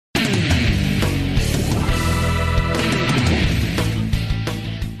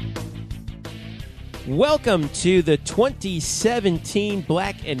Welcome to the 2017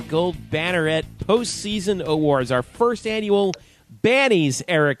 Black and Gold Banneret Postseason Awards, our first annual Bannies,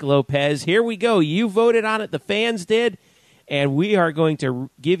 Eric Lopez. Here we go. You voted on it. The fans did. And we are going to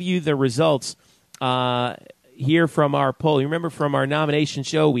give you the results here from our poll. You remember from our nomination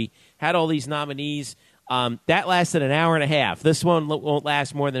show, we had all these nominees. That lasted an hour and a half. This one won't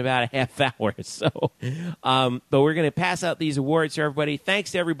last more than about a half hour. So, but we're going to pass out these awards to everybody.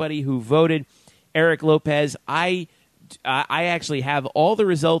 Thanks to everybody who voted. Eric Lopez, I actually have all the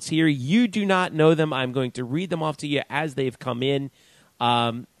results here. You do not know them. I'm going to read them off to you as they've come in.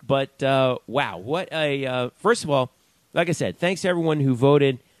 Wow, what a first of all, like I said, thanks to everyone who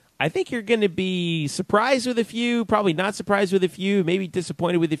voted. I think you're going to be surprised with a few, probably not surprised with a few, maybe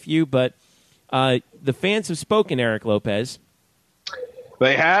disappointed with a few, but the fans have spoken, Eric Lopez.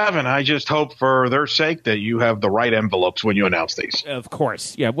 They have, and I just hope for their sake that you have the right envelopes when you announce these. Of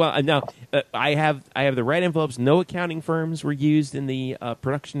course. Yeah, well, now I have the right envelopes. No accounting firms were used in the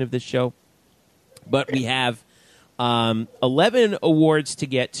production of this show. But we have 11 awards to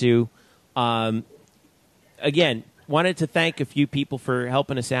get to. Again, wanted to thank a few people for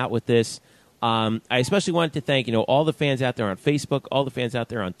helping us out with this. I especially wanted to thank all the fans out there on Facebook, all the fans out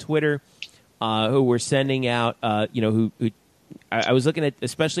there on Twitter who were sending out, who I was looking at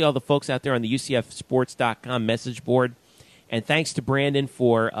especially all the folks out there on the UCFsports.com message board. And thanks to Brandon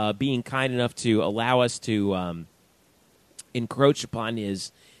for being kind enough to allow us to encroach upon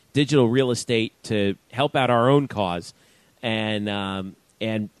his digital real estate to help out our own cause. And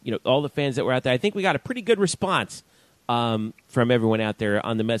all the fans that were out there, I think we got a pretty good response from everyone out there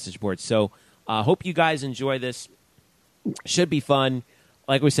on the message board. So hope you guys enjoy this. Should be fun.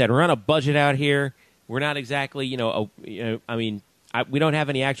 Like we said, we're on a budget out here. We're not exactly, we don't have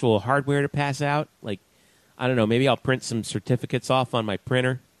any actual hardware to pass out. Like, I don't know, maybe I'll print some certificates off on my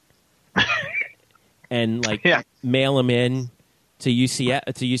printer and mail them in to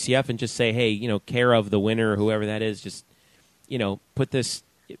UCF and just say, hey, care of the winner or whoever that is, just, get a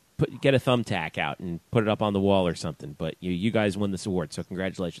thumbtack out and put it up on the wall or something. But you guys won this award, so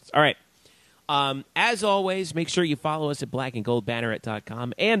congratulations. All right. As always, make sure you follow us at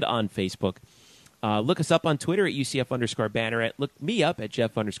blackandgoldbanneret.com and on Facebook. Look us up on Twitter at UCF_Banneret. Look me up at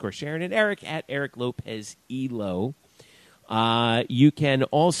Jeff_Sharon and Eric at Eric Lopez Elo. You can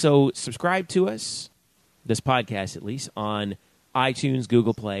also subscribe to us, this podcast at least, on iTunes,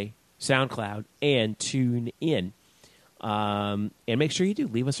 Google Play, SoundCloud, and TuneIn. And make sure you do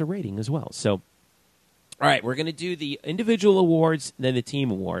leave us a rating as well. So, all right, we're going to do the individual awards, then the team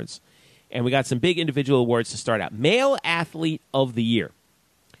awards. And we got some big individual awards to start out. Male Athlete of the Year.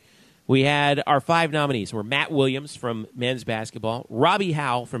 We had our 5 nominees were Matt Williams from men's basketball, Robbie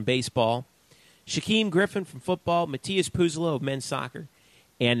Howell from baseball, Shaquem Griffin from football, Matthias Puzolo of men's soccer,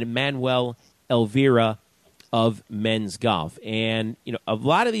 and Manuel Elvira of men's golf. And, a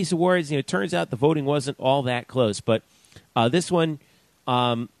lot of these awards, it turns out the voting wasn't all that close. But this one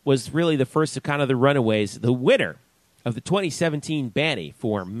was really the first of kind of the runaways. The winner of the 2017 Banny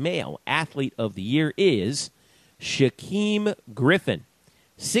for Male Athlete of the Year is Shaquem Griffin.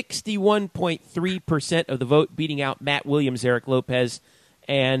 61.3% of the vote, beating out Matt Williams, Eric Lopez,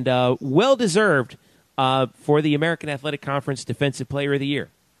 and well-deserved for the American Athletic Conference Defensive Player of the Year.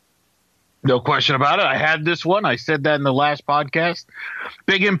 No question about it. I had this one. I said that in the last podcast.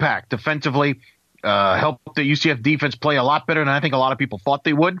 Big impact defensively. Helped the UCF defense play a lot better than I think a lot of people thought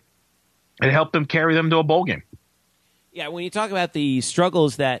they would. It helped them carry them to a bowl game. Yeah, when you talk about the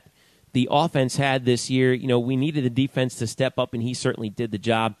struggles that the offense had this year, we needed the defense to step up, and he certainly did the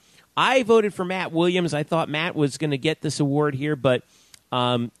job. I voted for Matt Williams. I thought Matt was going to get this award here, but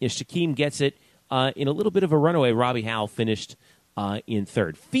Shaquem gets it in a little bit of a runaway. Robbie Howell finished in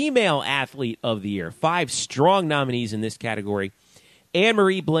third. Female Athlete of the Year. 5 strong nominees in this category.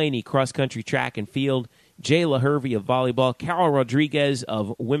 Anne-Marie Blaney, cross-country track and field. Jayla Hervey of volleyball. Carol Rodriguez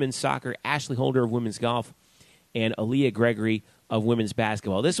of women's soccer. Ashley Holder of women's golf. And Aaliyah Gregory of women's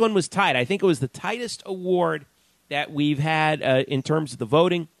basketball. This one was tight. I think it was the tightest award that we've had in terms of the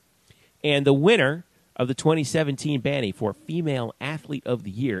voting. And the winner of the 2017 Banny for Female Athlete of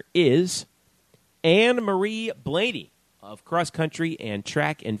the Year is Anne-Marie Blaney of cross country and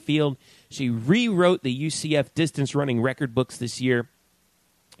track and field. She rewrote the UCF distance running record books this year.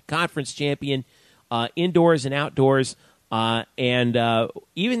 Conference champion, indoors and outdoors. And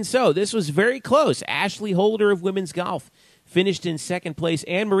even so, this was very close. Ashley Holder of women's golf finished in second place.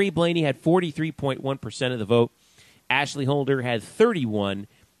 Anne-Marie Blaney had 43.1% of the vote. Ashley Holder had 31%.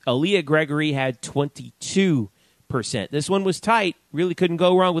 Aaliyah Gregory had 22%. This one was tight. Really couldn't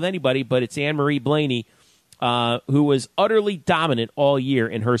go wrong with anybody, but it's Anne-Marie Blaney, who was utterly dominant all year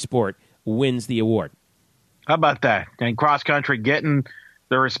in her sport, wins the award. How about that? And cross country getting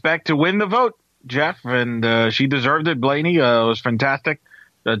the respect to win the vote, Jeff, and she deserved it. Blaney was fantastic.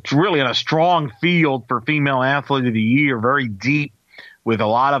 It's really in a strong field for female athlete of the year, very deep with a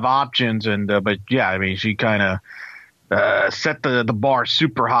lot of options. And but yeah, I mean, she kind of set the bar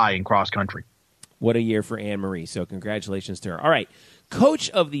super high in cross country. What a year for Anne Marie. So congratulations to her. All right. Coach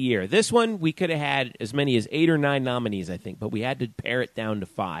of the year. This one, we could have had as many as 8 or 9 nominees, I think, but we had to pare it down to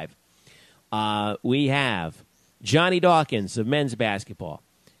 5. We have Johnny Dawkins of men's basketball,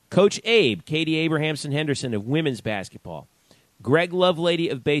 Coach Abe, Katie Abrahamson Henderson of women's basketball, Greg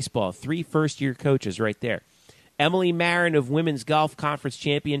Lovelady of baseball, 3 first-year coaches right there, Emily Marin of women's golf conference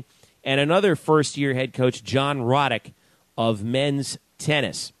champion, and another first-year head coach, John Roddick of men's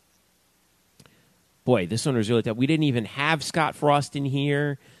tennis. Boy, this one was really tough. We didn't even have Scott Frost in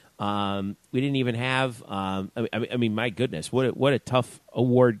here. We didn't even have. I mean, my goodness, what a tough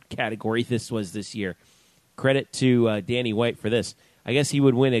award category this was this year. Credit to Danny White for this. I guess he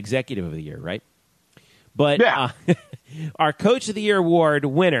would win Executive of the Year, right? But yeah. Our Coach of the Year award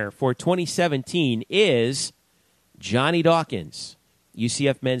winner for 2017 is Johnny Dawkins,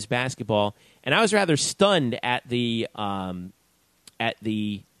 UCF men's basketball, and I was rather stunned at the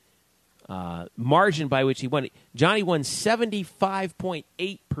margin by which he won it. Johnny won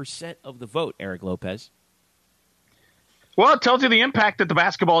 75.8% of the vote, Eric Lopez. Well, it tells you the impact that the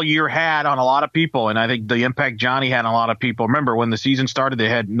basketball year had on a lot of people, and I think the impact Johnny had on a lot of people. Remember, when the season started,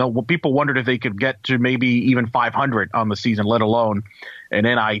 people wondered if they could get to maybe even 500 on the season, let alone an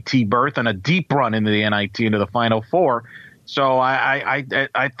NIT berth and a deep run into the NIT, into the Final Four. So I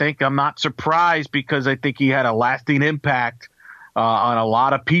think I'm not surprised, because I think he had a lasting impact on a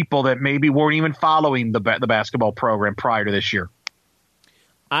lot of people that maybe weren't even following the basketball program prior to this year.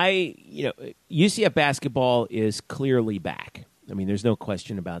 UCF basketball is clearly back. I mean, there's no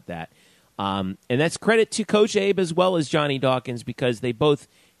question about that. And that's credit to Coach Abe as well as Johnny Dawkins, because they both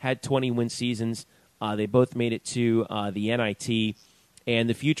had 20-win seasons. They both made it to the NIT, and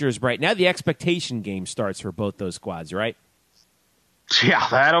the future is bright. Now the expectation game starts for both those squads, right? Yeah,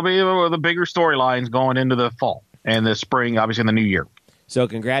 that'll be the bigger storylines going into the fall and the spring, obviously in the new year. So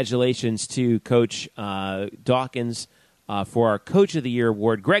congratulations to Coach Dawkins for our Coach of the Year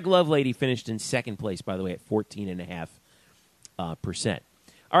award. Greg Lovelady finished in second place, by the way, at 14.5%.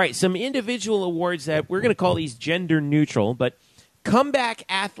 All right, some individual awards that we're going to call these gender neutral, but comeback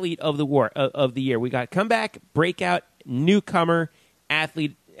athlete of the year. We got comeback, breakout, newcomer,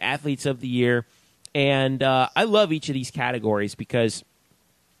 athletes of the year, and I love each of these categories because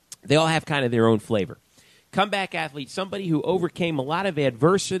they all have kind of their own flavor. Comeback athlete, somebody who overcame a lot of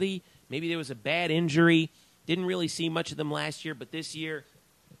adversity. Maybe there was a bad injury. Didn't really see much of them last year, but this year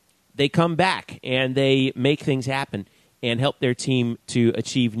they come back and they make things happen and help their team to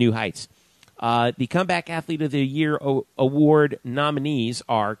achieve new heights. The Comeback Athlete of the Year award nominees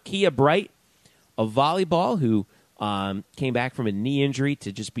are Kia Bright of volleyball, who came back from a knee injury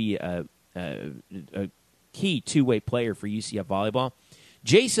to just be a key two-way player for UCF volleyball.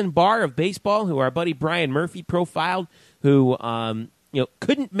 Jason Barr of baseball, who our buddy Brian Murphy profiled, who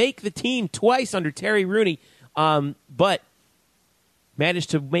couldn't make the team twice under Terry Rooney, but managed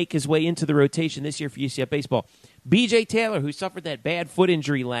to make his way into the rotation this year for UCF baseball. B.J. Taylor, who suffered that bad foot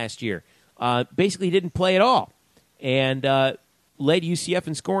injury last year, basically didn't play at all and led UCF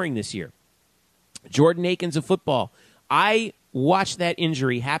in scoring this year. Jordan Akins of football. I watched that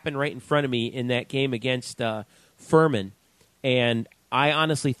injury happen right in front of me in that game against Furman, and I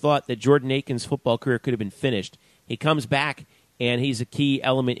honestly thought that Jordan Akins' football career could have been finished. He comes back, and he's a key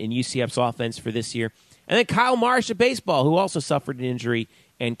element in UCF's offense for this year. And then Kyle Marsh of baseball, who also suffered an injury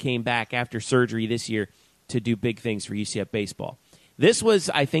and came back after surgery this year to do big things for UCF baseball. This was,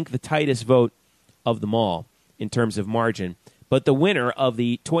 I think, the tightest vote of them all in terms of margin. But the winner of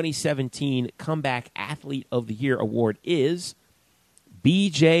the 2017 Comeback Athlete of the Year award is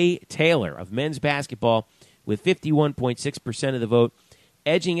B.J. Taylor of men's basketball with 51.6% of the vote,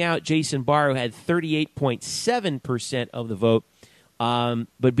 edging out Jason Barr, who had 38.7% of the vote.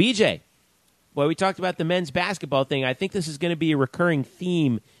 But B.J., well, we talked about the men's basketball thing. I think this is going to be a recurring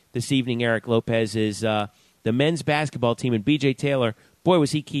theme this evening, Eric Lopez, is the men's basketball team, and B.J. Taylor, boy,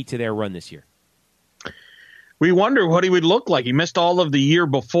 was he key to their run this year. We wonder what he would look like. He missed all of the year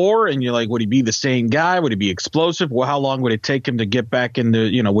before, and you're like, would he be the same guy? Would he be explosive? Well, how long would it take him to get back into,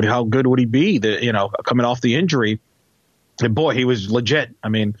 how good would he be, coming off the injury? And boy, he was legit. I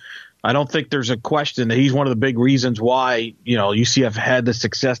mean, I don't think there's a question that he's one of the big reasons why, UCF had the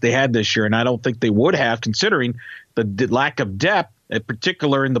success they had this year, and I don't think they would have, considering the lack of depth, in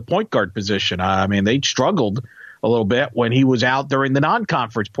particular in the point guard position. I mean, they struggled a little bit when he was out during the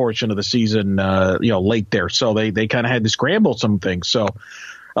non-conference portion of the season, late there. So they kind of had to scramble some things. So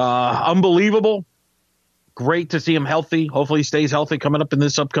unbelievable. Great to see him healthy. Hopefully he stays healthy coming up in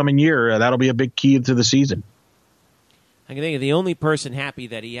this upcoming year. That'll be a big key to the season. I can think of the only person happy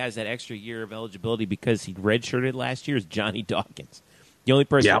that he has that extra year of eligibility because he redshirted last year is Johnny Dawkins. The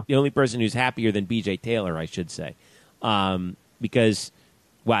only person who's happier than B.J. Taylor, I should say, because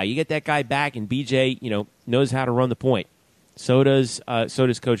wow, you get that guy back, and B.J. knows how to run the point. So does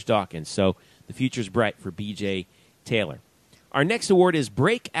Coach Dawkins. So the future's bright for B.J. Taylor. Our next award is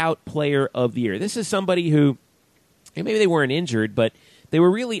Breakout Player of the Year. This is somebody who maybe they weren't injured, but they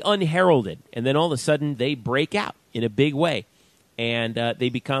were really unheralded, and then all of a sudden they break out in a big way, and they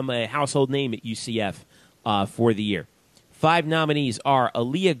become a household name at UCF for the year. 5 nominees are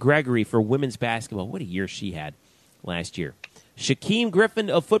Aaliyah Gregory for women's basketball. What a year she had last year. Shaquem Griffin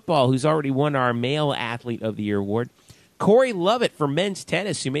of football, who's already won our Male Athlete of the Year award. Corey Lovett for men's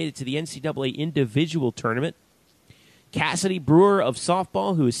tennis, who made it to the NCAA individual tournament. Cassidy Brewer of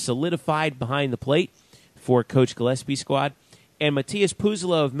softball, who is solidified behind the plate for Coach Gillespie's squad. And Matthias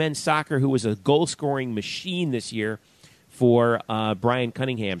Puzula of men's soccer, who was a goal-scoring machine this year for Brian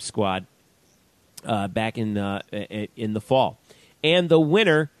Cunningham's squad back in the fall. And the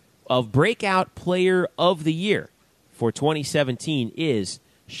winner of Breakout Player of the Year for 2017 is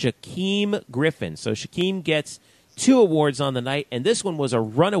Shaquem Griffin. So Shaquem gets 2 awards on the night, and this one was a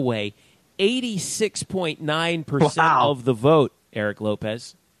runaway 86.9% of the vote, Eric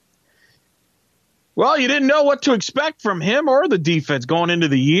Lopez. Well, you didn't know what to expect from him or the defense going into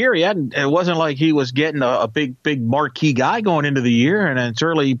the year. It wasn't like he was getting a big marquee guy going into the year, and it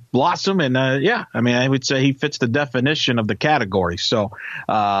certainly blossomed. And I would say he fits the definition of the category. So,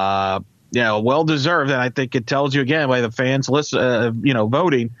 well deserved. And I think it tells you again by the fans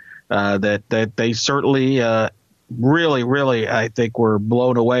voting that they certainly really, I think, were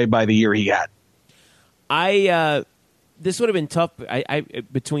blown away by the year he had. This would have been tough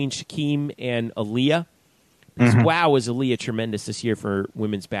between Shaquem and Aaliyah. Because wow, was Aaliyah tremendous this year for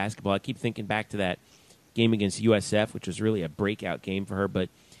women's basketball. I keep thinking back to that game against USF, which was really a breakout game for her. But,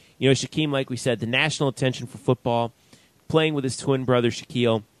 Shaquem, like we said, the national attention for football, playing with his twin brother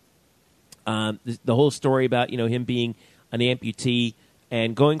Shaquille, the whole story about, him being an amputee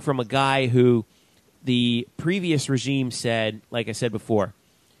and going from a guy who the previous regime said, like I said before,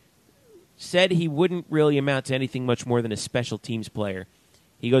 said he wouldn't really amount to anything much more than a special teams player.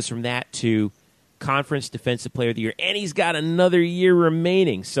 He goes from that to Conference Defensive Player of the Year, and he's got another year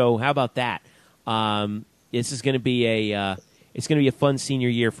remaining. So how about that? This is going to be a fun senior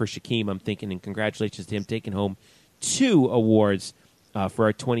year for Shaquem, I'm thinking, and congratulations to him taking home 2 awards for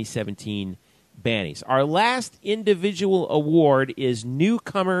our 2017 Bannies. Our last individual award is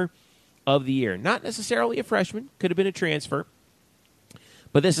Newcomer of the Year. Not necessarily a freshman, could have been a transfer.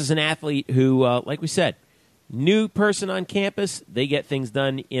 But this is an athlete who, like we said, new person on campus, they get things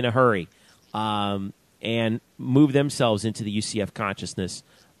done in a hurry and move themselves into the UCF consciousness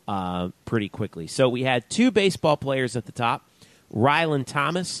pretty quickly. So we had 2 baseball players at the top, Rylan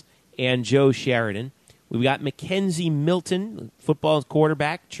Thomas and Joe Sheridan. We've got Mackenzie Milton, football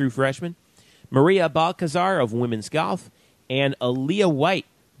quarterback, true freshman, Maria Balcazar of women's golf, and Aaliyah White,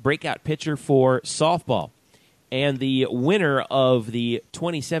 breakout pitcher for softball. And the winner of the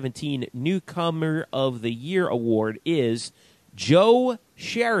 2017 Newcomer of the Year award is Joe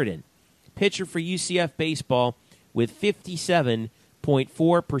Sheridan, pitcher for UCF baseball, with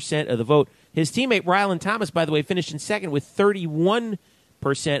 57.4% of the vote. His teammate Rylan Thomas, by the way, finished in second with 31%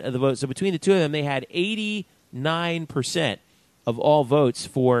 of the vote. So between the two of them, they had 89% of all votes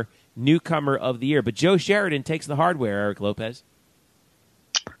for Newcomer of the Year. But Joe Sheridan takes the hardware, Eric Lopez.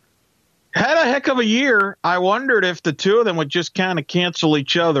 Had a heck of a year. I wondered if the two of them would just kind of cancel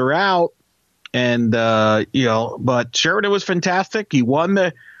each other out. And, but Sheridan was fantastic. He won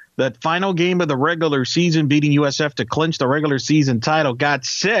that final game of the regular season, beating USF to clinch the regular season title, got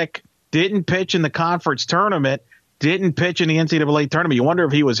sick, didn't pitch in the conference tournament, didn't pitch in the NCAA tournament. You wonder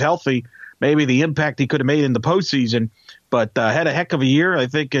if he was healthy, maybe the impact he could have made in the postseason. But had a heck of a year, I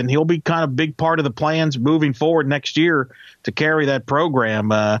think, and he'll be kind of a big part of the plans moving forward next year to carry that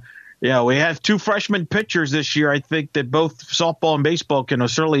program. We have 2 freshman pitchers this year, I think, that both softball and baseball can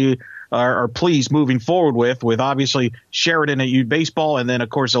certainly are pleased moving forward with obviously Sheridan at baseball, and then, of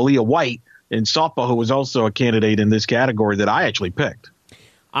course, Aaliyah White in softball, who was also a candidate in this category that I actually picked.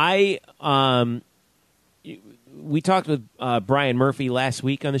 We talked with Brian Murphy last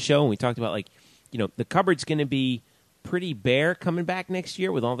week on the show, and we talked about, the cupboard's going to be pretty bare coming back next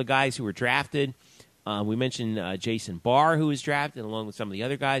year with all the guys who were drafted. We mentioned Jason Barr, who was drafted, along with some of the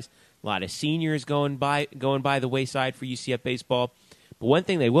other guys. A lot of seniors going by the wayside for UCF baseball. But one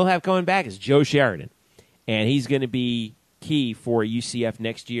thing they will have coming back is Joe Sheridan, and he's going to be key for UCF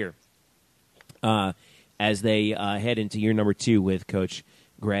next year as they head into year number 2 with Coach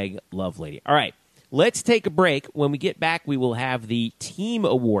Greg Lovelady. All right, let's take a break. When we get back, we will have the team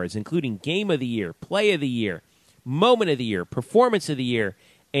awards, including Game of the Year, Play of the Year, Moment of the Year, Performance of the Year,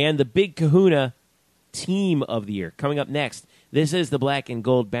 and the Big Kahuna Team of the Year. Coming up next, this is the Black and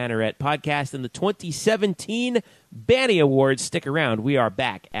Gold Banneret podcast and the 2017 Banny Awards. Stick around. We are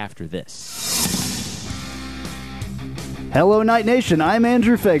back after this. Hello, Night Nation. I'm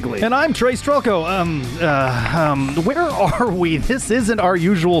Andrew Fegley. And I'm Trey Strelko. Where are we? This isn't our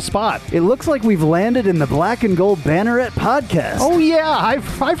usual spot. It looks like we've landed in the Black and Gold Banneret podcast. Oh, yeah.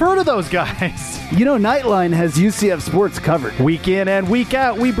 I've heard of those guys. You know, Nightline has UCF sports covered. Week in and week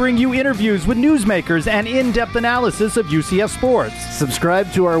out, we bring you interviews with newsmakers and in-depth analysis of UCF sports.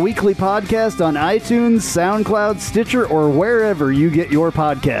 Subscribe to our weekly podcast on iTunes, SoundCloud, Stitcher, or wherever you get your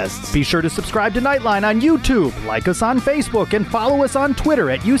podcasts. Be sure to subscribe to Nightline on YouTube, like us on Facebook, and follow us on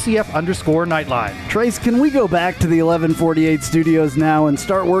Twitter at UCF_Nightline. Trace, can we go back to the 1148 studios now and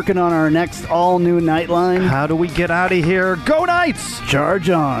start working on our next all-new Nightline? How do we get out of here? Go Knights! Charge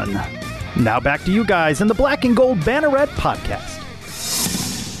on. Now back to you guys in the Black and Gold Banneret podcast.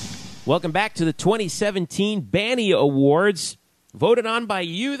 Welcome back to the 2017 Banny Awards, voted on by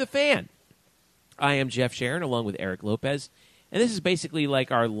you, the fan. I am Jeff Sharon, along with Eric Lopez, and this is basically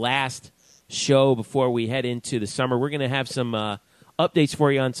like our last show before we head into the summer. We're going to have some updates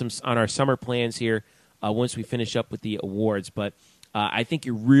for you on our summer plans here once we finish up with the awards, but I think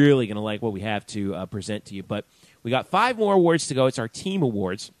you're really going to like what we have to present to you. But we got 5 more awards to go. It's our team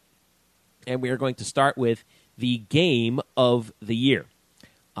awards. And we are going to start with the Game of the Year.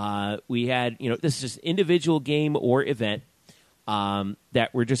 We had, this is just individual game or event that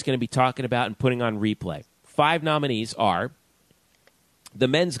we're just going to be talking about and putting on replay. 5 nominees are the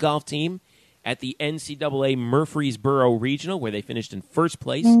men's golf team at the NCAA Murfreesboro Regional, where they finished in first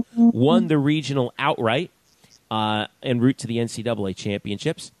place, won the regional outright en route to the NCAA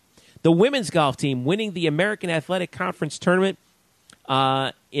championships. The women's golf team winning the American Athletic Conference tournament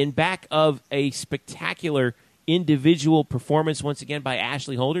in back of a spectacular individual performance once again by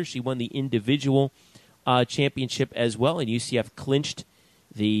Ashley Holder. She won the individual championship as well, and UCF clinched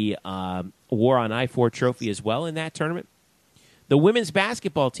the War on I-4 trophy as well in that tournament. The women's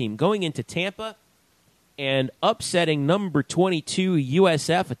basketball team going into Tampa and upsetting number 22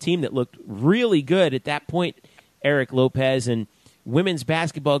 USF, a team that looked really good at that point, Eric Lopez. And women's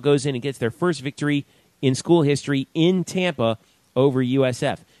basketball goes in and gets their first victory in school history in Tampa over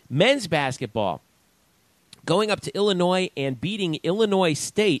USF. Men's basketball going up to Illinois and beating Illinois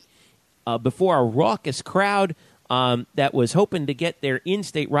State before a raucous crowd that was hoping to get their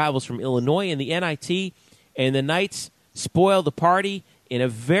in-state rivals from Illinois in the NIT. And the Knights spoiled the party in a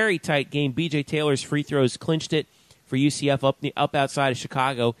very tight game. B.J. Taylor's free throws clinched it for UCF up outside of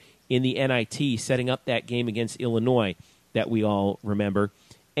Chicago in the NIT, setting up that game against Illinois that we all remember.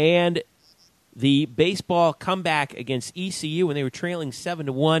 And the baseball comeback against ECU when they were trailing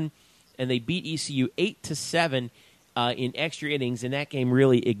 7-1, and they beat ECU 8-7 in extra innings, and that game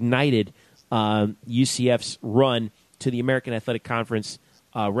really ignited UCF's run to the American Athletic Conference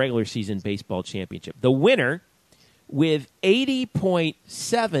regular season baseball championship. The winner, with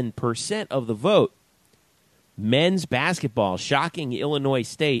 80.7% of the vote, men's basketball, shocking Illinois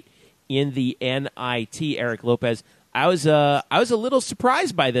State in the NIT. Eric Lopez, I was a little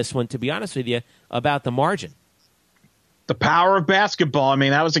surprised by this one, to be honest with you, about the margin. The power of basketball. I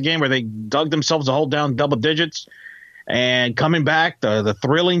mean, that was a game where they dug themselves a hole down double digits, and coming back, the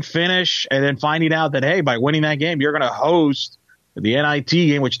thrilling finish, and then finding out that, hey, by winning that game, you're going to host the NIT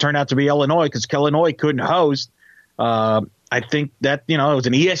game, which turned out to be Illinois because Illinois couldn't host. I think that, it was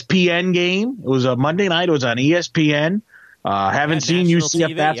an ESPN game. It was a Monday night. It was on ESPN. Haven't seen UCF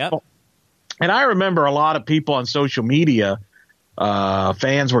TV, basketball. Yep. And I remember a lot of people on social media,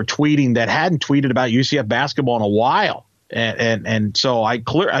 fans were tweeting that hadn't tweeted about UCF basketball in a while. And so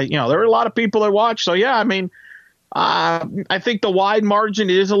there were a lot of people that watched. So, yeah, I mean, I think the wide margin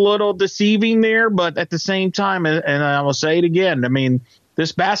is a little deceiving there. But at the same time, and I will say it again, I mean,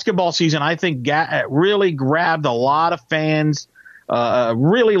 this basketball season, I think, really grabbed a lot of fans,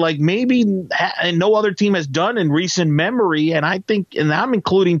 really like maybe no other team has done in recent memory. And I think, and I'm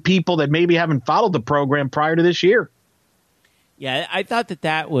including people that maybe haven't followed the program prior to this year. Yeah, I thought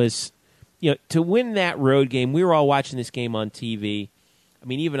that was, to win that road game. We were all watching this game on TV. I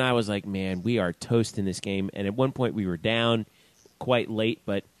mean, even I was like, man, we are toast in this game. And at one point we were down quite late,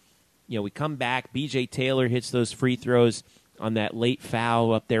 but we come back. B.J. Taylor hits those free throws on that late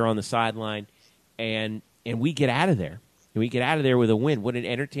foul up there on the sideline, and we get out of there. And we get out of there with a win. What an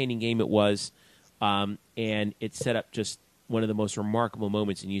entertaining game it was, and it set up just one of the most remarkable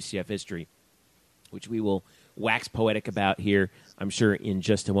moments in UCF history, which we will wax poetic about here, I'm sure, in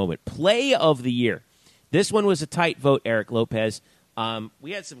just a moment. Play of the year. This one was a tight vote, Eric Lopez.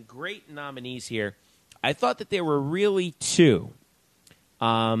 We had some great nominees here. I thought that there were really two,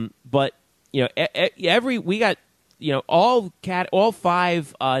 but we got all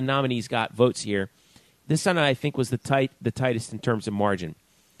five nominees got votes here. This one I think was the tightest in terms of margin.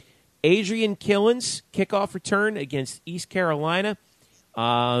 Adrian Killins kickoff return against East Carolina.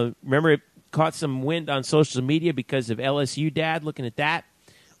 Remember, it caught some wind on social media because of LSU Dad looking at that.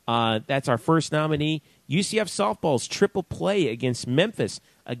 That's our first nominee. UCF softball's triple play against Memphis,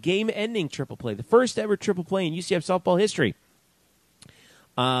 a game-ending triple play, the first ever triple play in UCF softball history.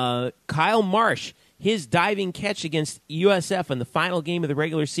 Kyle Marsh, his diving catch against USF in the final game of the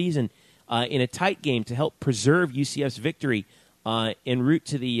regular season in a tight game to help preserve UCF's victory en route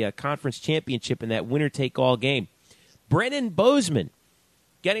to the conference championship in that winner-take-all game. Brennan Bozeman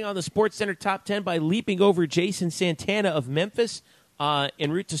getting on the SportsCenter top 10 by leaping over Jason Santana of Memphis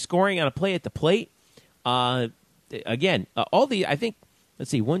en route to scoring on a play at the plate. Again, I think,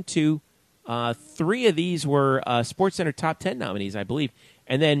 let's see, 1, 2, 3 of these were SportsCenter top 10 nominees, I believe.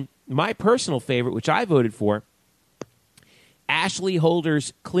 And then my personal favorite, which I voted for, Ashley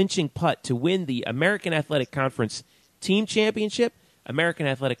Holder's clinching putt to win the American Athletic Conference Team Championship, American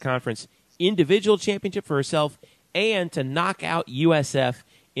Athletic Conference Individual Championship for herself, and to knock out USF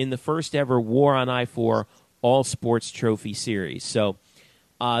in the first ever War on I-4 All Sports Trophy Series. So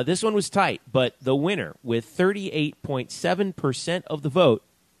this one was tight, but the winner with 38.7% of the vote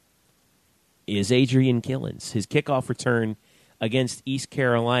is Adrian Killins. His kickoff return against East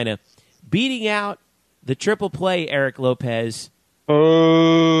Carolina, beating out the triple play, Eric Lopez,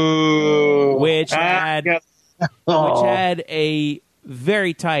 which had a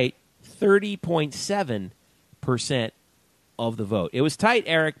very tight 30.7% of the vote. It was tight,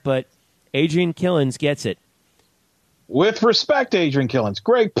 Eric, but Adrian Killins gets it. With respect, Adrian Killins.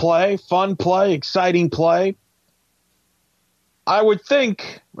 Great play, fun play, exciting play. I would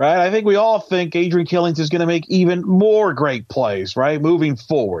think, right? I think we all think Adrian Killins is going to make even more great plays, right, moving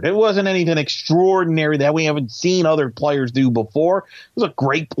forward. It wasn't anything extraordinary that we haven't seen other players do before. It was a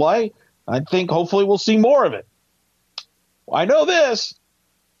great play. I think hopefully we'll see more of it. I know this.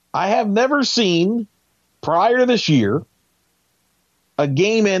 I have never seen, prior to this year, a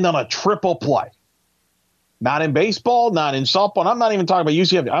game end on a triple play. Not in baseball, not in softball. And I'm not even talking about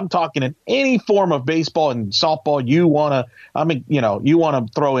UCF. I'm talking in any form of baseball and softball you want to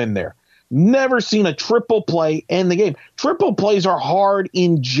throw in there. Never seen a triple play end the game. Triple plays are hard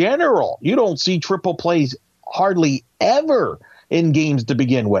in general. You don't see triple plays hardly ever in games to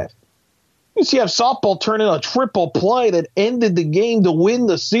begin with. UCF softball turned in a triple play that ended the game to win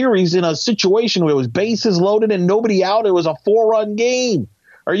the series in a situation where it was bases loaded and nobody out. It was a 4-run game.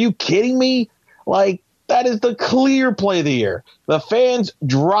 Are you kidding me? That is the clear play of the year. The fans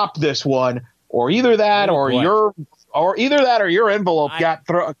dropped this one, or either that, or your envelope got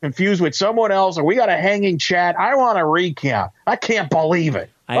confused with someone else, or we got a hanging chat. I want a recount. I can't believe it.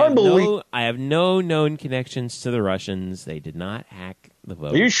 I have no known connections to the Russians. They did not hack the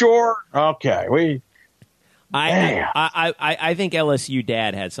vote. Are you sure? Okay. I think LSU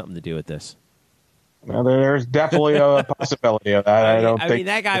Dad had something to do with this. Well, there's definitely a possibility of that. I mean,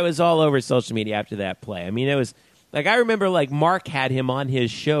 that guy was all over social media after that play. I mean, it was I remember Mark had him on his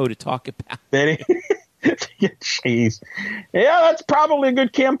show to talk about. Jeez, yeah, that's probably a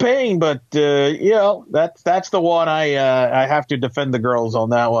good campaign, but that's the one I have to defend the girls on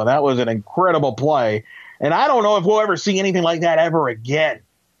that one. That was an incredible play, and I don't know if we'll ever see anything like that ever again.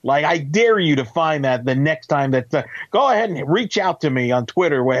 I dare you to find that the next time that go ahead and reach out to me on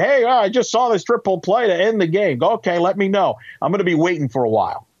Twitter with, hey, I just saw this triple play to end the game. Go, okay, let me know. I'm going to be waiting for a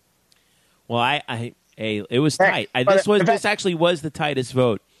while. Well, it was tight. This actually was the tightest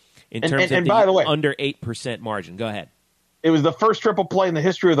vote in terms of by the way, under 8% margin. Go ahead. It was the first triple play in the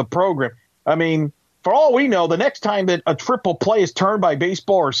history of the program. I mean, for all we know, the next time that a triple play is turned by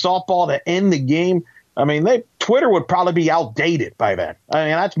baseball or softball to end the game, I mean, Twitter would probably be outdated by then. I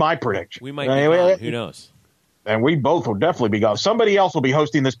mean, that's my prediction. We might be gone. Who knows? And we both will definitely be gone. Somebody else will be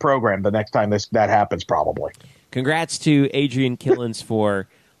hosting this program the next time that happens, probably. Congrats to Adrian Killins for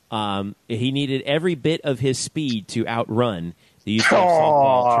he needed every bit of his speed to outrun the UCF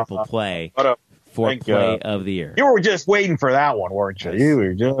softball triple play for play of the year. You were just waiting for that one, weren't you? You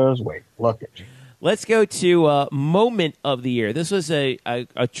were just waiting. Look at you. Let's go to moment of the year. This was a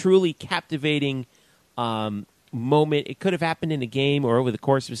truly captivating moment. It could have happened in a game or over the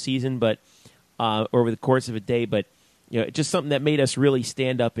course of a season, but or over the course of a day. But just something that made us really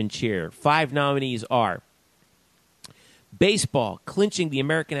stand up and cheer. 5 nominees are baseball, clinching the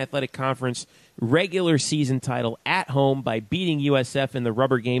American Athletic Conference regular season title at home by beating USF in the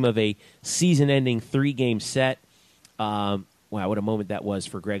rubber game of a season-ending 3-game set. Wow, what a moment that was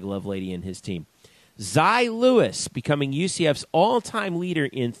for Greg Lovelady and his team. Zy Lewis becoming UCF's all-time leader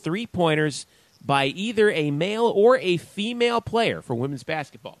in three-pointers by either a male or a female player for women's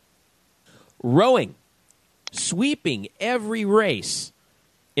basketball. Rowing, sweeping every race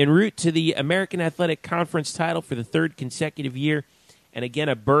en route to the American Athletic Conference title for the 3rd consecutive year, and again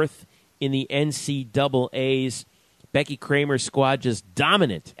a berth in the NCAAs. Becky Kramer's squad just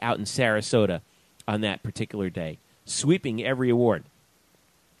dominant out in Sarasota on that particular day, sweeping every award.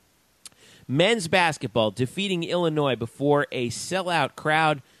 Men's basketball defeating Illinois before a sellout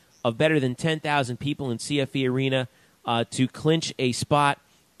crowd of better than 10,000 people in CFE Arena to clinch a spot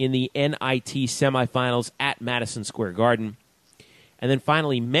in the NIT semifinals at Madison Square Garden. And then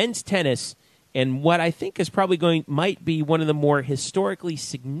finally, men's tennis, and what I think is probably might be one of the more historically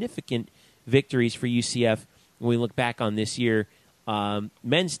significant victories for UCF when we look back on this year.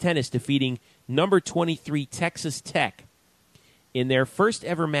 Men's tennis defeating number 23 Texas Tech in their first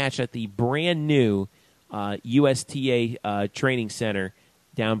ever match at the brand new USTA training center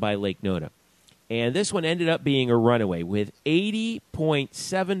down by Lake Nona. And this one ended up being a runaway. With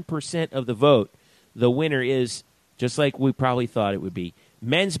 80.7% of the vote, the winner is, just like we probably thought it would be,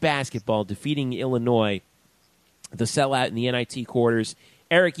 men's basketball defeating Illinois, the sellout in the NIT quarters.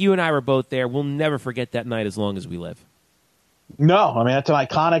 Eric, you and I were both there. We'll never forget that night as long as we live. No, I mean, that's an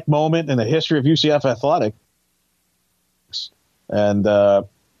iconic moment in the history of UCF athletics. And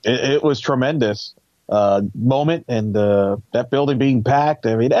it was tremendous moment, and that building being packed.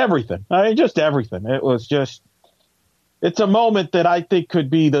 I mean, everything. I mean, just everything. It was just, it's a moment that I think could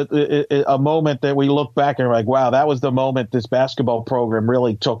be a moment that we look back and are like, wow, that was the moment this basketball program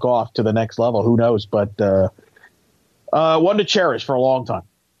really took off to the next level. Who knows? But one to cherish for a long time.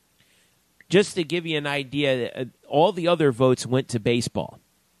 Just to give you an idea, all the other votes went to baseball,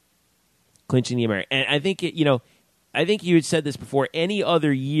 clinching the American. And I think I think you had said this before. Any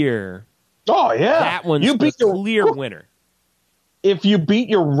other year, oh yeah, that one's the clear winner. If you beat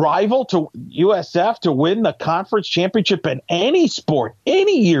your rival to USF to win the conference championship in any sport,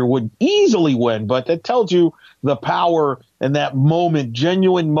 any year would easily win. But that tells you the power and that moment,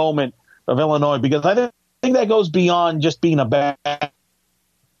 genuine moment of Illinois, because I think that goes beyond just being a bad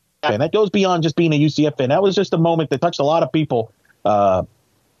fan. That goes beyond just being a UCF fan. That was just a moment that touched a lot of people. That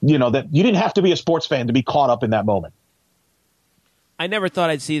you didn't have to be a sports fan to be caught up in that moment. I never thought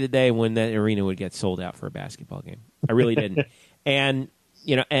I'd see the day when that arena would get sold out for a basketball game. I really didn't. And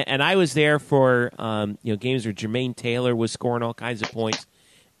I was there for games where Jermaine Taylor was scoring all kinds of points,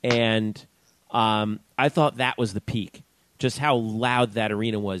 and I thought that was the peak. Just how loud that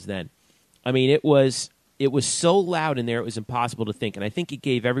arena was then. I mean, it was so loud in there it was impossible to think. And I think it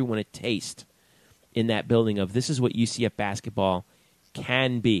gave everyone a taste in that building of this is what UCF basketball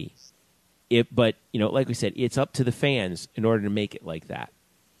can be. But like we said, it's up to the fans in order to make it like that.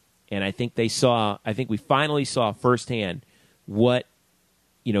 And I think we finally saw firsthand what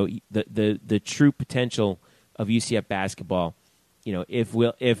the true potential of UCF basketball. If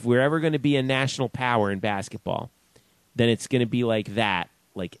we're ever going to be a national power in basketball, then it's going to be like that,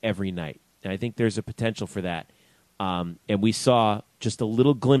 like every night. And I think there's a potential for that. And we saw just a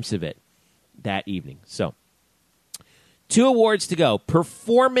little glimpse of it that evening. So 2 awards to go.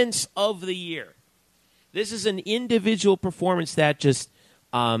 Performance of the year. This is an individual performance that just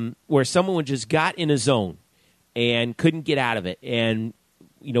where someone just got in a zone and couldn't get out of it. And,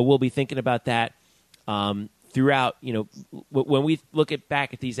 we'll be thinking about that throughout. When we look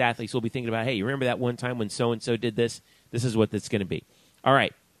back at these athletes, we'll be thinking about, hey, you remember that one time when so-and-so did this? This is what it's going to be. All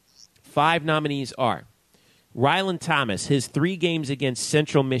right. 5 nominees are Rylan Thomas, his 3 games against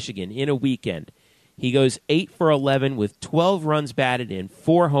Central Michigan in a weekend. He goes 8 for 11 with 12 runs batted in,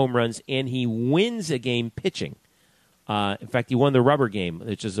 4 home runs, and he wins a game pitching. In fact, he won the rubber game,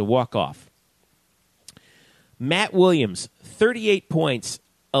 which is a walk-off. Matt Williams, 38 points,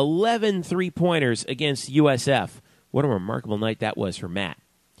 11 three-pointers against USF. What a remarkable night that was for Matt.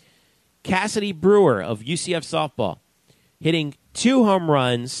 Cassidy Brewer of UCF softball, hitting 2 home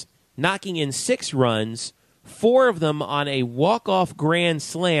runs, knocking in 6 runs, 4 of them on a walk-off grand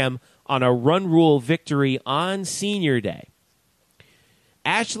slam on a run rule victory on Senior Day.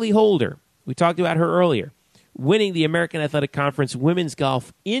 Ashley Holder, we talked about her earlier, winning the American Athletic Conference Women's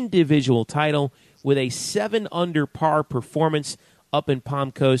Golf Individual title with a 7 under par performance up in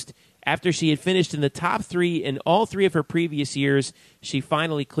Palm Coast. After she had finished in the top 3 in all 3 of her previous years, she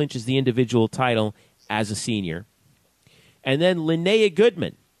finally clinches the individual title as a senior. And then Linnea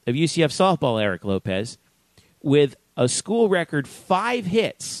Goodman of UCF softball, Eric Lopez, with a school record 5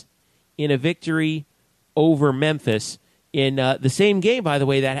 hits in a victory over Memphis in the same game, by the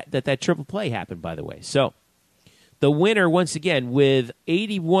way, that triple play happened, by the way. So the winner, once again, with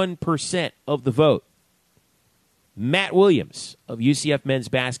 81% of the vote, Matt Williams of UCF men's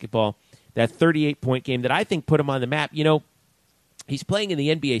basketball, that 38-point game that I think put him on the map. You know, he's playing in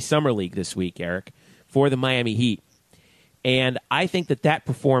the NBA Summer League this week, Eric, for the Miami Heat. And I think that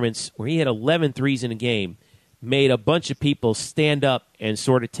performance, where he had 11 threes in a game, made a bunch of people stand up and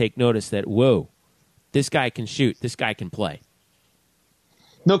sort of take notice that, whoa, this guy can shoot, this guy can play.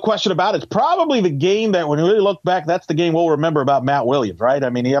 No question about it. It's probably the game that, when we really look back, that's the game we'll remember about Matt Williams, right? I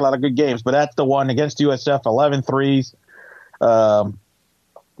mean, he had a lot of good games, but that's the one against USF, 11 threes. Put on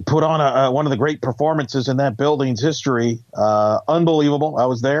one of the great performances in that building's history. Unbelievable. I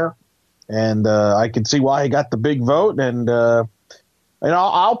was there, and I can see why he got the big vote. And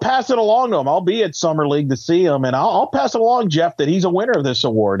I'll pass it along to him. I'll be at Summer League to see him, and I'll pass it along, Jeff, that he's a winner of this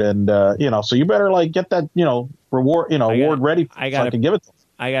award. And so you better get that reward award ready so I can give it to him.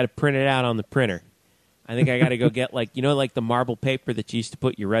 I got to print it out on the printer. I think I got to go get like the marble paper that you used to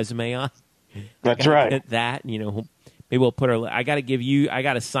put your resume on. That's right. Get that, maybe we'll put our. I got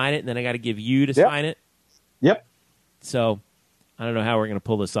to sign it, and then I got to give you to sign it. Yep. So I don't know how we're going to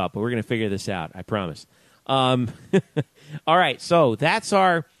pull this off, but we're going to figure this out. I promise. All right, so that's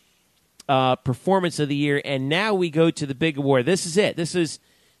our performance of the year, and now we go to the big award. This is it. This is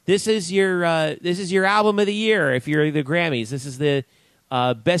your album of the year if you're the Grammys. This is the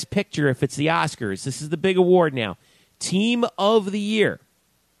Best Picture if it's the Oscars. This is the big award now. Team of the Year.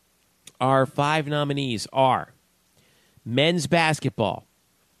 Our 5 nominees are men's basketball,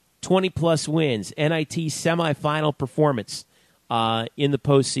 20-plus wins, NIT semifinal performance in the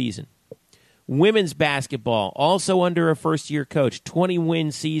postseason. Women's basketball, also under a first-year coach,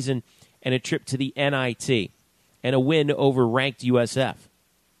 20-win season and a trip to the NIT, and a win over ranked USF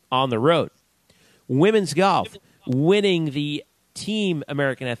on the road. Women's golf, winning the Team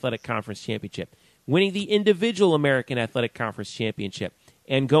American Athletic Conference Championship, winning the Individual American Athletic Conference Championship,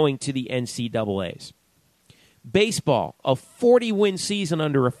 and going to the NCAAs. Baseball, a 40-win season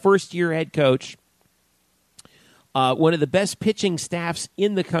under a first-year head coach, one of the best pitching staffs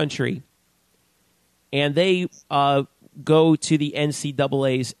in the country, and they go to the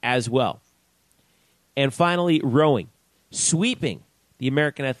NCAAs as well. And finally, rowing, sweeping the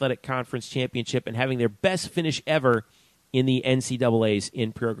American Athletic Conference Championship and having their best finish ever in the NCAAs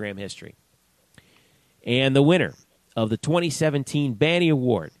in program history. And the winner of the 2017 Banny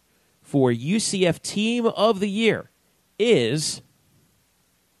Award for UCF Team of the Year is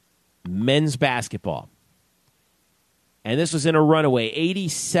men's basketball. And this was in a runaway,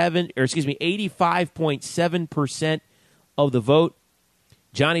 85.7% of the vote.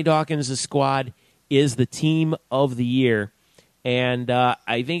 Johnny Dawkins' squad is the Team of the Year. And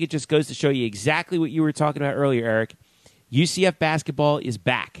I think it just goes to show you exactly what you were talking about earlier, Eric. UCF basketball is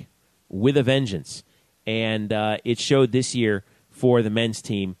back with a vengeance. And it showed this year for the men's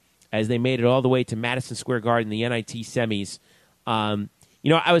team as they made it all the way to Madison Square Garden, the NIT semis. I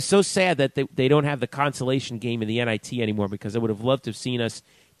was so sad that they don't have the consolation game in the NIT anymore because I would have loved to have seen us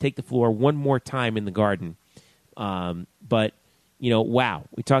take the floor one more time in the Garden. But, wow.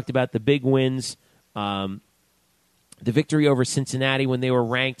 We talked about the big wins, the victory over Cincinnati when they were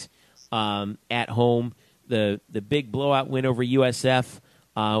ranked at home, the big blowout win over USF.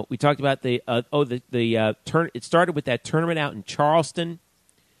 We talked about it started with that tournament out in Charleston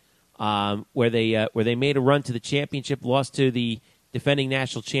where they made a run to the championship, lost to the defending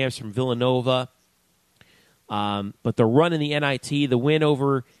national champs from Villanova. But the run in the NIT, the win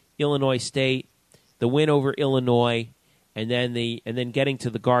over Illinois State, the win over Illinois, and then getting to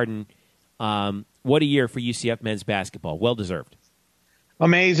the Garden. What a year for UCF men's basketball. Well deserved.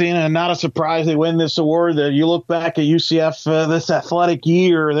 Amazing, and not a surprise they win this award. You look back at UCF this athletic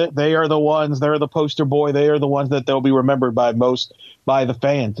year, they are the ones, they're the poster boy, they are the ones that they'll be remembered by most by the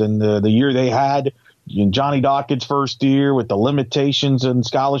fans. And the year they had, Johnny Dawkins' first year with the limitations and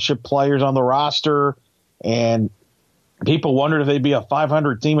scholarship players on the roster, and people wondered if they'd be a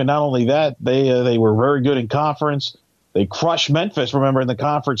 500 team. And not only that, they were very good in conference. They crushed Memphis, remember, in the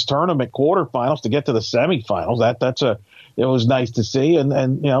conference tournament quarterfinals to get to the semifinals. It was nice to see, and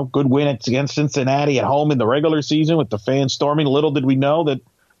good win against Cincinnati at home in the regular season with the fans storming. Little did we know that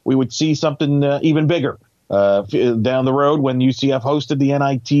we would see something even bigger down the road when UCF hosted the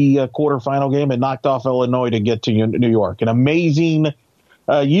NIT quarterfinal game and knocked off Illinois to get to New York. An amazing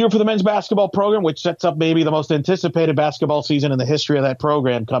year for the men's basketball program, which sets up maybe the most anticipated basketball season in the history of that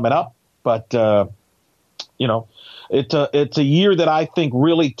program coming up. But, it's a year that I think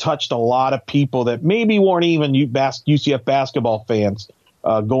really touched a lot of people that maybe weren't even UCF basketball fans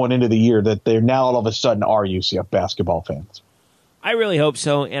going into the year, that they're now all of a sudden are UCF basketball fans. I really hope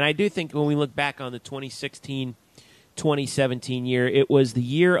so, and I do think when we look back on the 2016-2017 year, it was the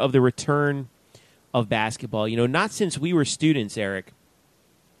year of the return of basketball. Not since we were students, Eric,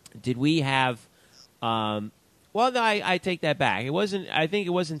 did we have I take that back. I think it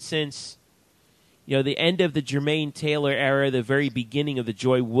wasn't since the end of the Jermaine Taylor era, the very beginning of the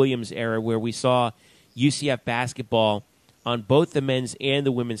Joy Williams era, where we saw UCF basketball on both the men's and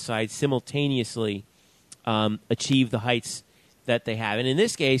the women's side simultaneously achieve the heights that they have. And in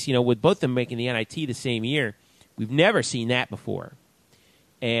this case, with both of them making the NIT the same year, we've never seen that before.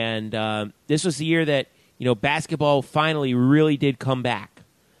 And this was the year that, basketball finally really did come back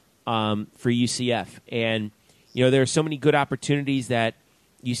for UCF. And, there are so many good opportunities that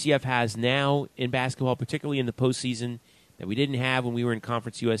UCF has now in basketball, particularly in the postseason, that we didn't have when we were in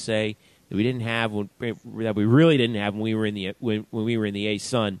Conference USA, that we really didn't have when we were in the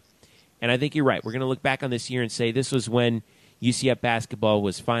A-Sun. And I think you're right. We're going to look back on this year and say this was when UCF basketball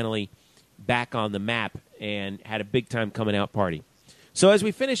was finally back on the map and had a big-time coming-out party. So as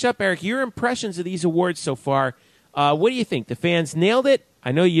we finish up, Eric, your impressions of these awards so far, what do you think? The fans nailed it?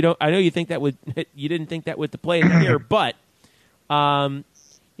 I know you don't. I know you think that would. You didn't think that with the play of the year, but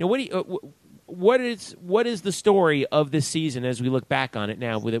what is the story of this season as we look back on it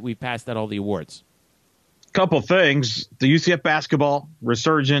now that we've passed out all the awards? Couple things: the UCF basketball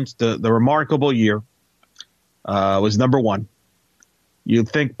resurgence, the remarkable year, was number one. You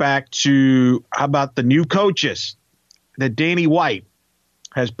think back to how about the new coaches that Danny White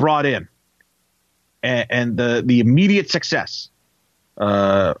has brought in, and the immediate success.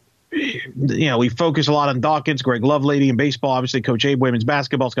 We focus a lot on Dawkins, Greg Lovelady in baseball, obviously Coach Abe women's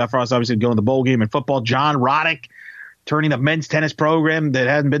basketball, Scott Frost obviously going to the bowl game in football, John Roddick turning a men's tennis program that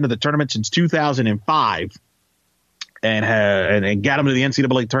hadn't been to the tournament since 2005 and got them to the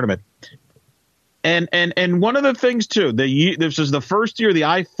NCAA tournament. And one of the things too, this was the first year of the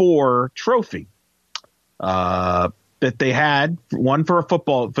I-4 trophy that they had, one for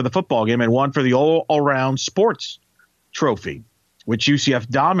the football game and one for the all-around sports trophy, which UCF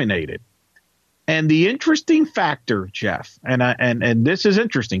dominated. And the interesting factor, Jeff, and this is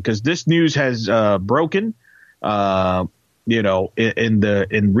interesting because this news has broken, in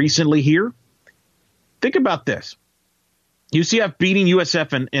recently here. Think about this: UCF beating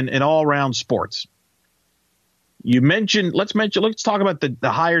USF in all around sports. Let's talk about the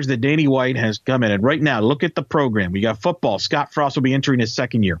hires that Danny White has come in. And right now, look at the program. We got football. Scott Frost will be entering his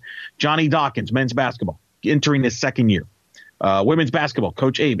second year. Johnny Dawkins, men's basketball, entering his second year. Women's basketball,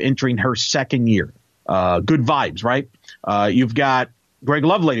 Coach Abe entering her second year. Good vibes, right? You've got Greg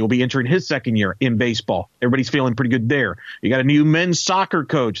Lovelady will be entering his second year in baseball. Everybody's feeling pretty good there. You got a new men's soccer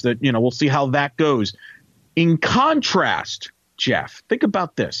coach that, we'll see how that goes. In contrast, Jeff, think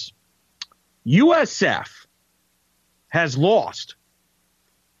about this. USF has lost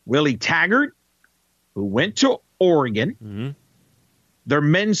Willie Taggart, who went to Oregon. Mm-hmm. Their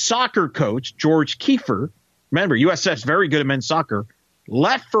men's soccer coach, George Kiefer, remember, USF's very good at men's soccer,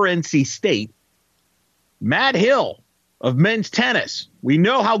 left for NC State. Matt Hill of men's tennis, we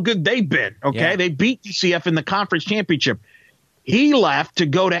know how good they've been, okay? Yeah. They beat UCF in the conference championship. He left to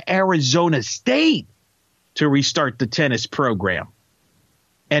go to Arizona State to restart the tennis program.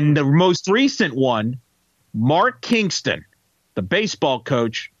 And the most recent one, Mark Kingston, the baseball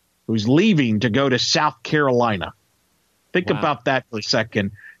coach, who's leaving to go to South Carolina. Think about that for a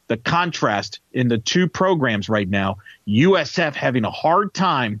second. The contrast in the two programs right now, USF having a hard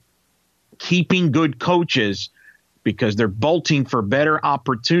time keeping good coaches because they're bolting for better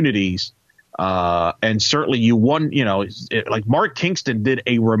opportunities. And certainly like Mark Kingston did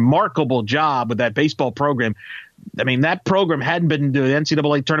a remarkable job with that baseball program. I mean, that program hadn't been to the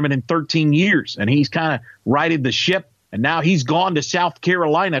NCAA tournament in 13 years, and he's kind of righted the ship, and now he's gone to South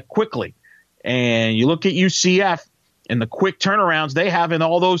Carolina quickly. And you look at UCF and the quick turnarounds they have in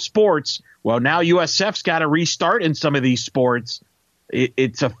all those sports. Well, now USF's got to restart in some of these sports.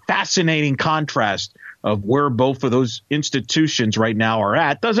 It's a fascinating contrast of where both of those institutions right now are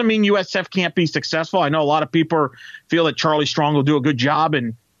at. Doesn't mean USF can't be successful. I know a lot of people feel that Charlie Strong will do a good job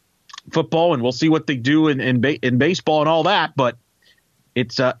in football, and we'll see what they do in baseball and all that. But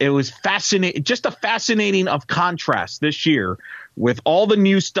it was fascinating, just a fascinating of contrast this year with all the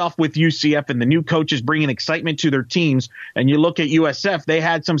new stuff with UCF and the new coaches bringing excitement to their teams, and you look at USF, they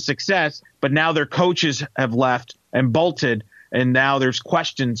had some success, but now their coaches have left and bolted, and now there's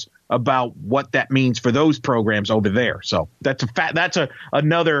questions about what that means for those programs over there. So that's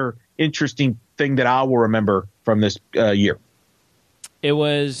another interesting thing that I will remember from this year. It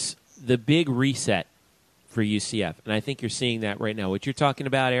was the big reset for UCF, and I think you're seeing that right now. What you're talking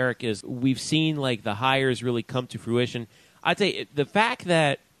about, Eric, is we've seen like the hires really come to fruition. I'd say the fact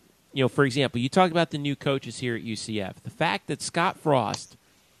that, for example, you talked about the new coaches here at UCF. The fact that Scott Frost,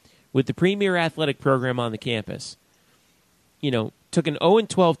 with the premier athletic program on the campus, took an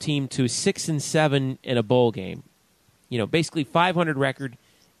 0-12 team to 6-7 in a bowl game. Basically 500 record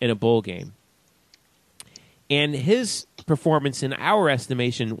in a bowl game. And his performance, in our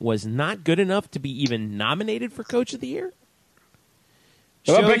estimation, was not good enough to be even nominated for Coach of the Year.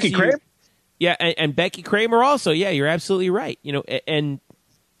 Well, Becky Kramer? Yeah, and Becky Kramer also. Yeah, you're absolutely right. And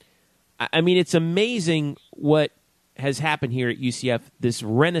I mean, it's amazing what has happened here at UCF, this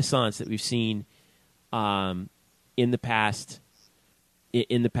renaissance that we've seen in the past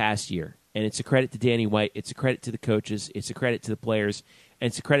year. And it's a credit to Danny White. It's a credit to the coaches. It's a credit to the players. And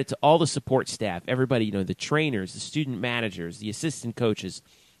it's a credit to all the support staff, everybody, the trainers, the student managers, the assistant coaches,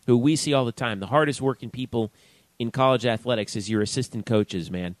 who we see all the time. The hardest working people in college athletics is your assistant coaches,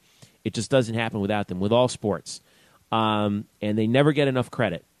 man. It just doesn't happen without them, with all sports. And they never get enough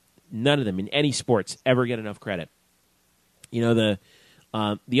credit. None of them in any sports ever get enough credit. The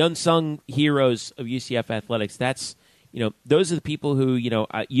unsung heroes of UCF athletics, that's, those are the people who,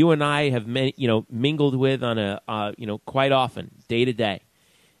 you and I have, mingled with on a, quite often, day to day.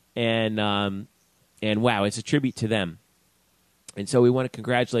 And wow, it's a tribute to them. And so we want to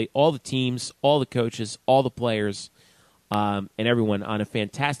congratulate all the teams, all the coaches, all the players, and everyone on a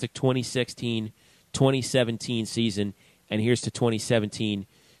fantastic 2016-2017 season. And here's to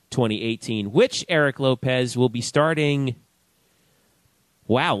 2017-2018, which Eric Lopez will be starting,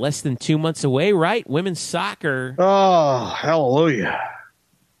 less than 2 months away, right? Women's soccer. Oh, hallelujah.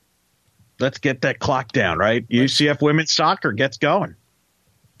 Let's get that clock down, right? UCF women's soccer gets going.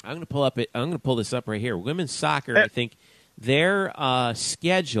 I'm going to pull this up right here. Women's soccer, I think their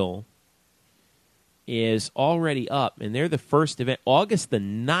schedule is already up, and they're the first event. August the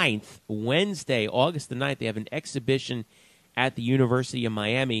 9th, Wednesday, August the 9th, they have an exhibition at the University of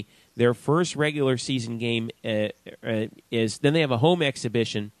Miami. Their first regular season game is, then they have a home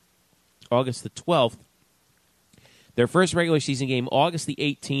exhibition August the 12th. Their first regular season game, August the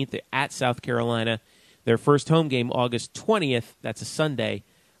 18th at South Carolina. Their first home game, August 20th, that's a Sunday,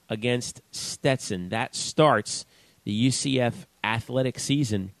 against Stetson. That starts the UCF athletic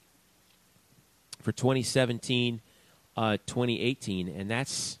season for 2017-2018, and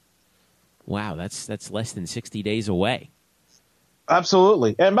that's less than 60 days away.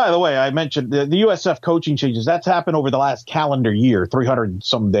 Absolutely. And by the way, I mentioned the USF coaching changes. That's happened over the last calendar year, 300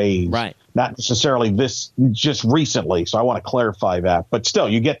 some days. Right. Not necessarily this just recently. So I want to clarify that. But still,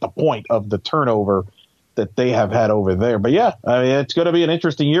 you get the point of the turnover that they have had over there. But yeah, I mean, it's going to be an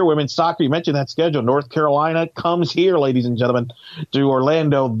interesting year. Women's soccer, you mentioned that schedule. North Carolina comes here, ladies and gentlemen, to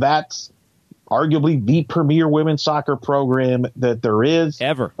Orlando. That's arguably the premier women's soccer program that there is.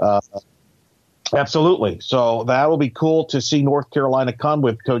 Ever. Absolutely. So that will be cool to see North Carolina come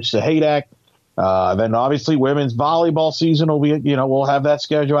with Coach Sahadak. Then obviously women's volleyball season will be, we'll have that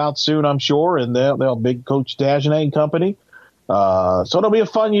schedule out soon, I'm sure. And they'll big Coach Dagenet and company. So it'll be a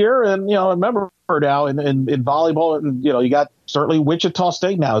fun year. And, remember now in volleyball, you got certainly Wichita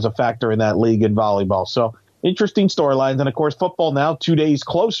State now as a factor in that league in volleyball. So interesting storylines. And of course, football now 2 days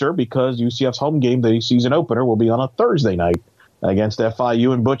closer because UCF's home game, the season opener, will be on a Thursday night against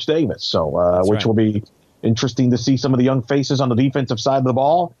FIU and Butch Davis. So, which will be interesting to see some of the young faces on the defensive side of the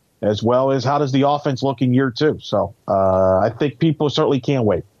ball, as well as how does the offense look in year two. So, I think people certainly can't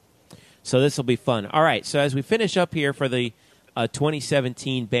wait. So this will be fun. All right. So as we finish up here for the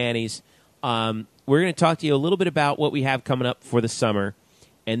 2017 Bannies, we're going to talk to you a little bit about what we have coming up for the summer,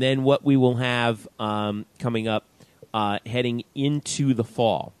 and then what we will have coming up heading into the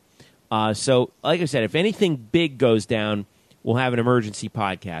fall. So, like I said, if anything big goes down, we'll have an emergency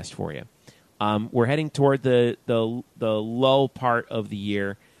podcast for you. We're heading toward the lull part of the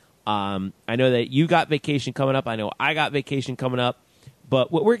year. I know that you got vacation coming up. I know I got vacation coming up.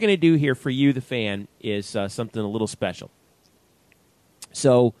 But what we're going to do here for you, the fan, is something a little special.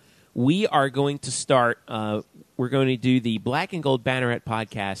 So we are going to start, we're going to do the Black and Gold Banneret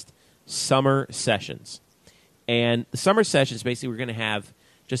podcast summer sessions. And the summer sessions, basically, we're going to have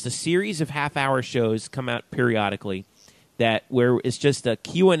just a series of half-hour shows come out periodically where it's just a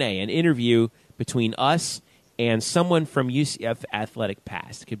Q&A, an interview between us and someone from UCF athletic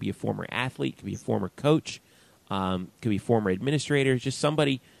past. It could be a former athlete, could be a former coach, could be a former administrator, just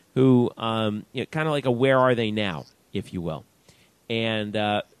somebody who, kind of like a where are they now, if you will. And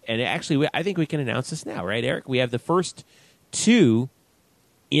actually, I think we can announce this now, right, Eric? We have the first 2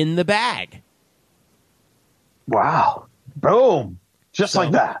 in the bag. Wow. Boom. Just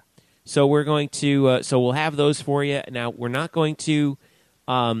like that. So we're going to so we'll have those for you. Now, we're not going to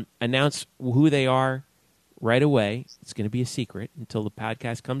announce who they are right away. It's going to be a secret until the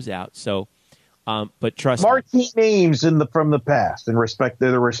podcast comes out. So, but trust marquee me. names from the past in respect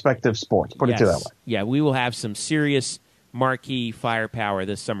to the respective sports. Put it to that way. Yeah, we will have some serious marquee firepower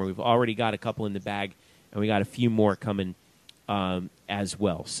this summer. We've already got a couple in the bag, and we got a few more coming as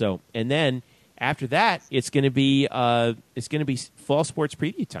well. So, and then after that, it's going to be fall sports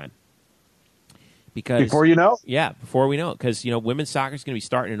preview time. Because before you know, before we know it, because women's soccer is going to be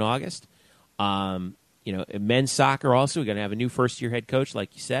starting in August. Men's soccer also, we're going to have a new first-year head coach,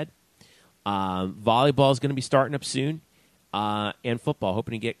 like you said. Volleyball is going to be starting up soon, and football.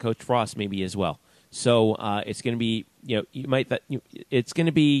 Hoping to get Coach Frost maybe as well. So it's going to be, it's going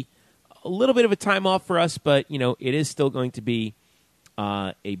to be a little bit of a time off for us, but it is still going to be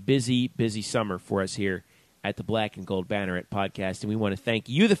a busy, busy summer for us here at the Black and Gold Banneret podcast, and we want to thank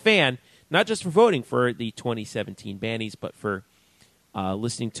you, the fan, not just for voting for the 2017 Bannies, but for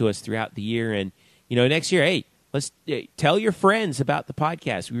listening to us throughout the year. And, next year, hey, let's tell your friends about the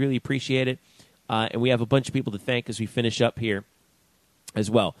podcast. We really appreciate it. And we have a bunch of people to thank as we finish up here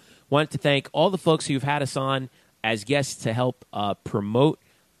as well. Wanted to thank all the folks who've had us on as guests to help promote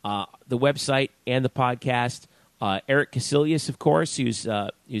the website and the podcast. Eric Casillas, of course, who's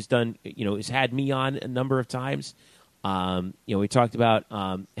done, has had me on a number of times. We talked about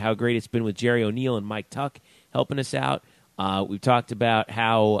how great it's been with Jerry O'Neill and Mike Tuck helping us out. We've talked about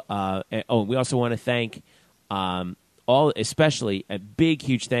how we also want to thank especially a big,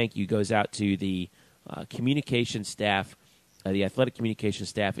 huge thank you goes out to the communication staff, the athletic communication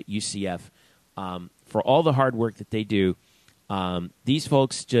staff at UCF for all the hard work that they do. These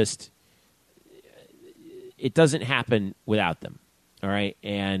folks it doesn't happen without them. All right,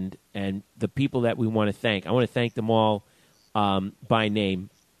 and the people that we want to thank, I want to thank them all by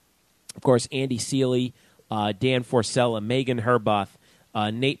name. Of course, Andy Seeley, Dan Forcella, Megan Herboth,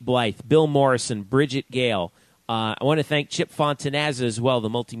 Nate Blythe, Bill Morrison, Bridget Gale. I want to thank Chip Fontanazza as well, the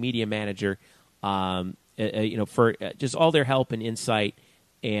multimedia manager, for just all their help and insight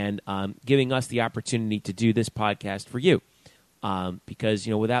and giving us the opportunity to do this podcast for you. Because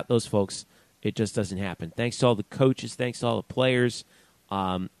without those folks, it just doesn't happen. Thanks to all the coaches. Thanks to all the players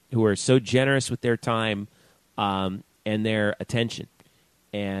who are so generous with their time and their attention.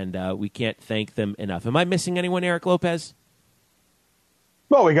 And we can't thank them enough. Am I missing anyone, Eric Lopez?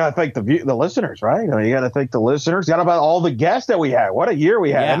 Well, we got to thank the listeners, right? I mean, you got to thank the listeners. Got about all the guests that we had. What a year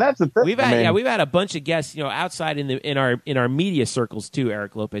we had, and that's the thing. We've had a bunch of guests, outside in our media circles too.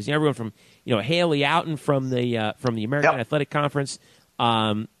 Eric Lopez, everyone from Haley Outen from the American Athletic Conference.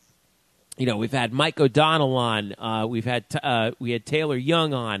 We've had Mike O'Donnell on. We had Taylor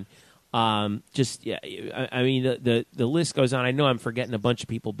Young on. I mean, the list goes on. I know I'm forgetting a bunch of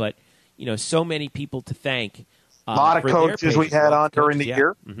people, but so many people to thank. A lot of coaches we had on during the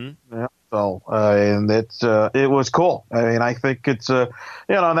year. Mm-hmm. Yeah. So, and it was cool. I mean, I think it's,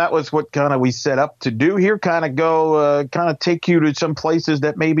 that was what kind of we set up to do here, kind of take you to some places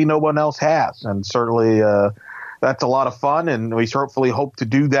that maybe no one else has. And certainly, that's a lot of fun. And we hopefully hope to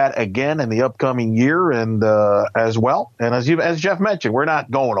do that again in the upcoming year and, as well. And as Jeff mentioned, we're not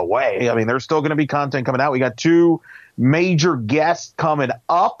going away. I mean, there's still going to be content coming out. We got 2 major guests coming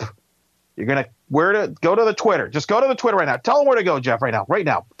up. You're going to, where to go to the Twitter. Just go to the Twitter right now. Tell them where to go, Jeff, right now.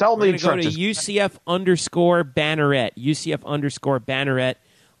 Tell them the instructions. Go to UCF_Banneret, UCF_Banneret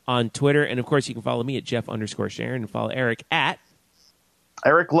on Twitter. And, of course, you can follow me at Jeff_Sharon and follow Eric at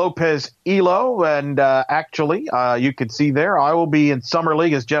Eric Lopez Elo. And actually, you can see there, I will be in Summer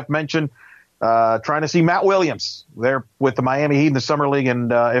League, as Jeff mentioned, trying to see Matt Williams there with the Miami Heat in the Summer League.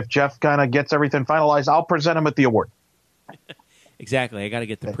 And if Jeff kind of gets everything finalized, I'll present him with the award. Exactly. I got to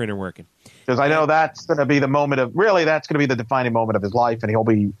get the printer working. Because I know that's going to be the moment of, really, that's going to be the defining moment of his life, and it'll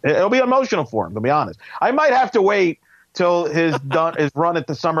be emotional for him, to be honest. I might have to wait till his run at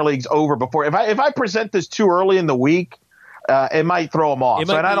the Summer League's over before. If I present this too early in the week, it might throw him off. It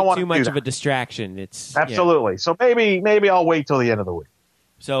might be too much of a distraction. It's absolutely. Yeah. So maybe I'll wait till the end of the week.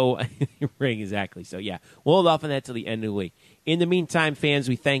 So exactly. So yeah, we'll hold off on that till the end of the week. In the meantime, fans,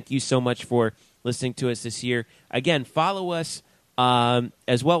 we thank you so much for listening to us this year. Again, follow us.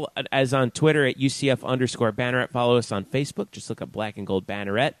 As well as on Twitter at UCF_Banneret. Follow us on Facebook. Just look up Black and Gold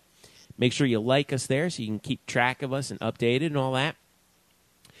Banneret. Make sure you like us there so you can keep track of us and updated and all that.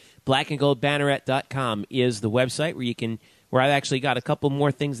 blackandgoldbanneret.com is the website where I've actually got a couple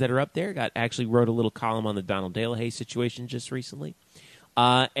more things that are up there. Actually wrote a little column on the Donald DeLahaye situation just recently.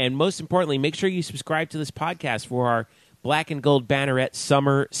 And most importantly, make sure you subscribe to this podcast for our Black and Gold Banneret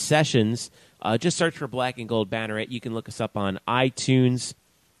summer sessions. Just search for Black and Gold Banneret. You can look us up on iTunes,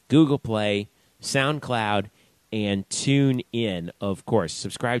 Google Play, SoundCloud, and TuneIn, of course.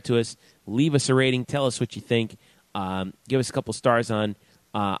 Subscribe to us. Leave us a rating. Tell us what you think. Give us a couple stars on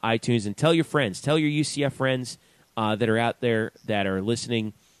iTunes. And tell your friends. Tell your UCF friends that are out there that are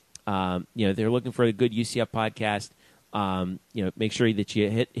listening. They're looking for a good UCF podcast. Make sure that you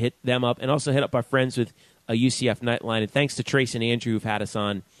hit them up. And also hit up our friends with a UCF Nightline. And thanks to Trace and Andrew who've had us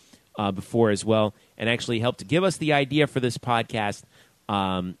on before as well and actually helped to give us the idea for this podcast.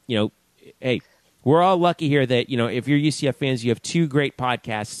 Hey, we're all lucky here that, if you're UCF fans, you have two great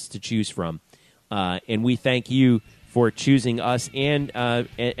podcasts to choose from. And we thank you for choosing us and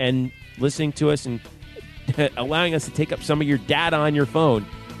listening to us and allowing us to take up some of your data on your phone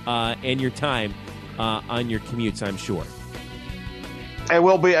and your time on your commutes, I'm sure. And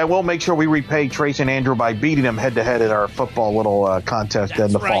we'll make sure we repay Trace and Andrew by beating them head-to-head at our football little contest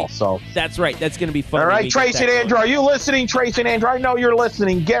in the fall. So that's right. That's going to be fun. All right, Trace and Andrew, are you listening? Trace and Andrew, I know you're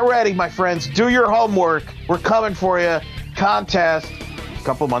listening. Get ready, my friends. Do your homework. We're coming for you. Contest a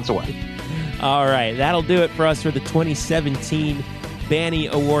couple months away. All right, that'll do it for us for the 2017 Banny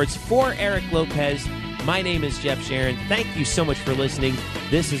Awards. For Eric Lopez, my name is Jeff Sharon. Thank you so much for listening.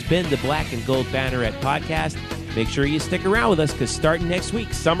 This has been the Black and Gold Banneret podcast. Make sure you stick around with us because starting next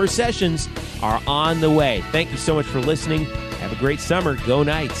week, summer sessions are on the way. Thank you so much for listening. Have a great summer. Go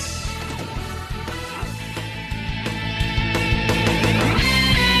Knights.